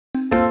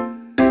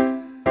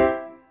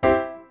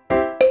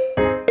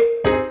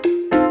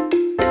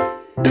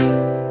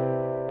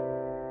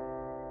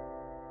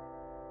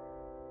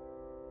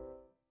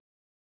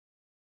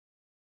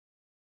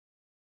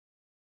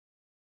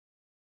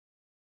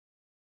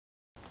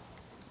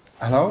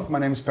Hello, my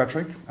name is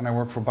Patrick and I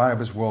work for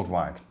BioBizz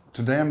Worldwide.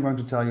 Today I'm going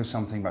to tell you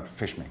something about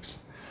fish mix.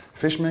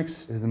 Fish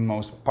mix is the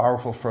most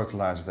powerful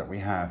fertilizer that we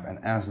have, and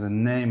as the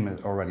name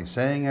is already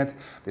saying it,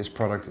 this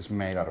product is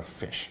made out of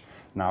fish.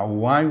 Now,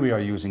 why we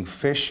are using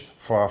fish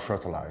for our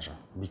fertilizer?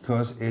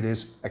 Because it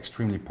is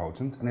extremely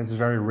potent and it's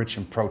very rich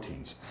in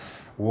proteins.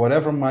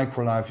 Whatever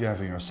microlife you have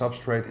in your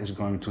substrate is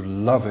going to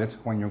love it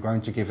when you're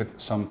going to give it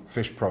some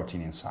fish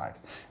protein inside.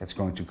 It's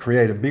going to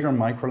create a bigger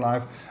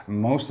microlife, and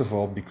most of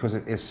all, because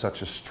it is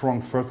such a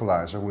strong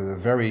fertilizer with a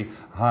very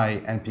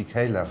high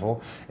NPK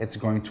level, it's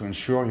going to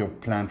ensure your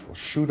plant will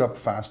shoot up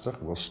faster,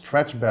 will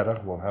stretch better,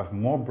 will have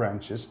more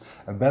branches,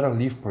 a better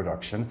leaf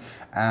production,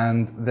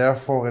 and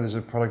therefore it is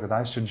a product that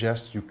I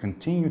suggest you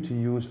continue to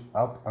use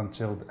up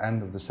until the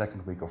end of the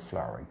second week of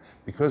flowering,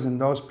 because in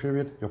those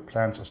periods your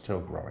plants are still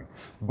growing.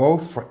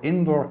 Both for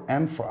indoor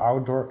and for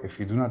outdoor, if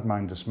you do not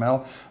mind the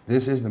smell,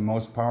 this is the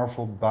most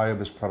powerful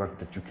BioBizz product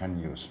that you can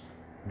use.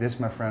 This,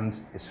 my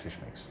friends, is fish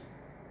mix.